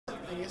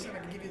guess if I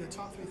could give you the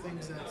top three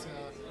things that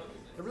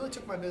really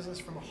took my business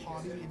from a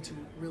hobby into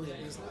really a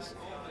business.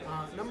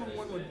 Number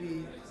one would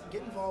be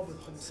get involved with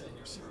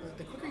wholesalers.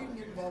 The quicker you can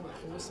get involved with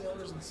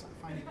wholesalers and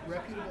finding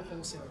reputable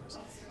wholesalers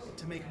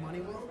to make money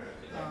with,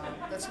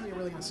 that's when you're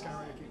really going to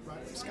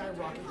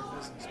skyrocket your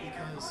business,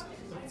 because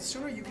the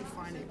sooner you can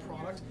find a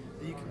product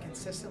that you can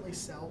consistently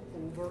sell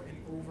over and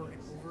over and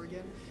over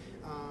again,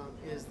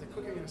 is the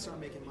quicker you're going to start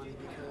making money,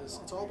 because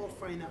it's all about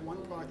finding that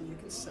one product that you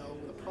can sell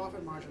with a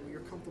profit margin that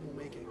you're comfortable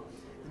making,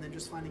 and then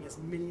just finding as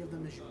many of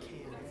them as you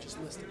can and just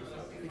listing them.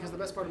 Because the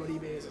best part about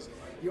eBay is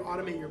you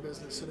automate your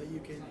business so that you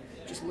can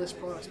just list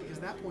products, because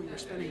at that point you're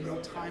spending no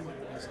time on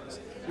your business.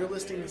 You're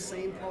listing the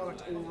same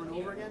product over and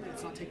over again, and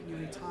it's not taking you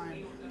any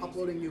time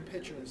uploading new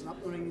pictures and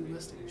uploading new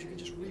listings. You can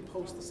just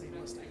repost the same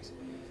listings.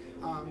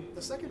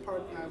 The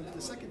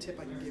second tip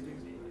I can give you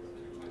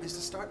is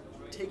to start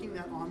taking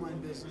that online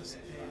business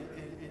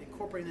and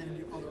incorporating that into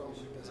your other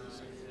online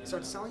business.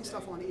 Start selling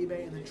stuff on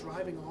eBay and then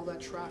driving all that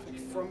traffic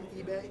from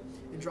eBay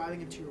and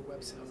driving it to your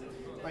website.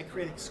 By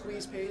creating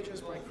squeeze pages,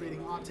 by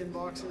creating opt-in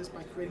boxes,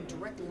 by creating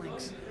direct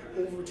links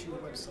over to your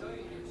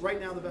website. Right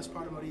now, the best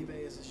part about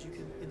eBay is you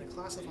can, in the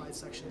classified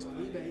sections on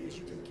eBay, is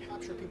you can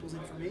capture people's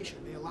information.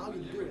 They allow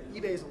you to do it.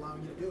 eBay is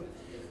allowing you to do it.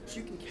 So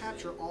you can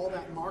capture all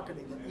that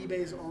marketing that eBay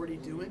is already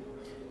doing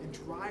and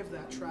drive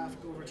that traffic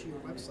over to your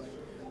website.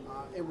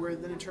 And where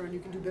then in turn you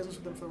can do business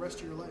with them for the rest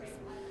of your life.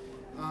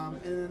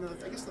 And then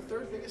I guess the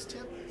third biggest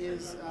tip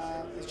is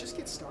just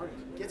get started.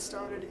 Get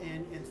started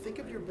and think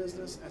of your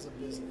business as a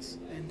business,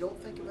 and don't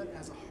think of it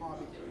as a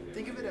hobby.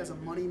 Think of it as a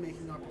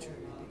money-making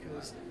opportunity,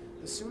 because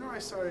the sooner I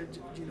started,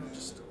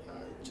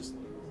 just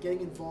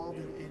getting involved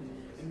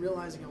and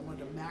realizing I wanted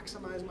to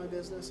maximize my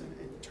business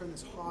and turn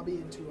this hobby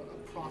into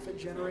a profit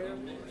generator,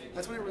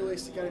 that's when it really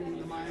got me in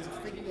the minds of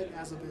thinking it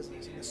as a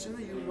business. And the sooner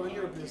you run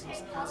your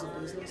business as a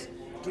business,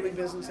 doing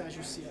business as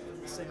you see it.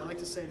 I like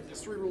to say that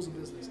there's 3 rules of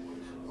business.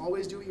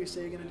 Always do what you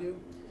say you're going to do.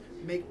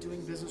 Make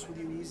doing business with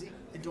you easy,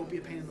 and don't be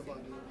a pain in the butt.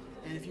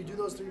 And if you do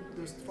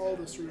follow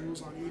those 3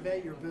 rules on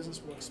eBay, your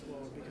business will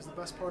explode. Because the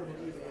best part about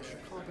eBay is your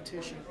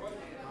competition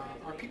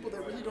are people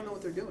that really don't know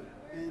what they're doing,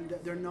 and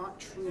they're not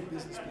true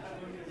business people.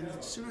 And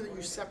the sooner that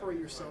you separate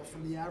yourself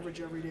from the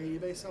average everyday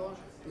eBay seller,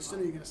 the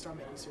sooner you're going to start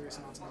making serious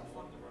amounts of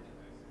money.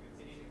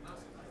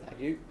 Thank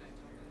you.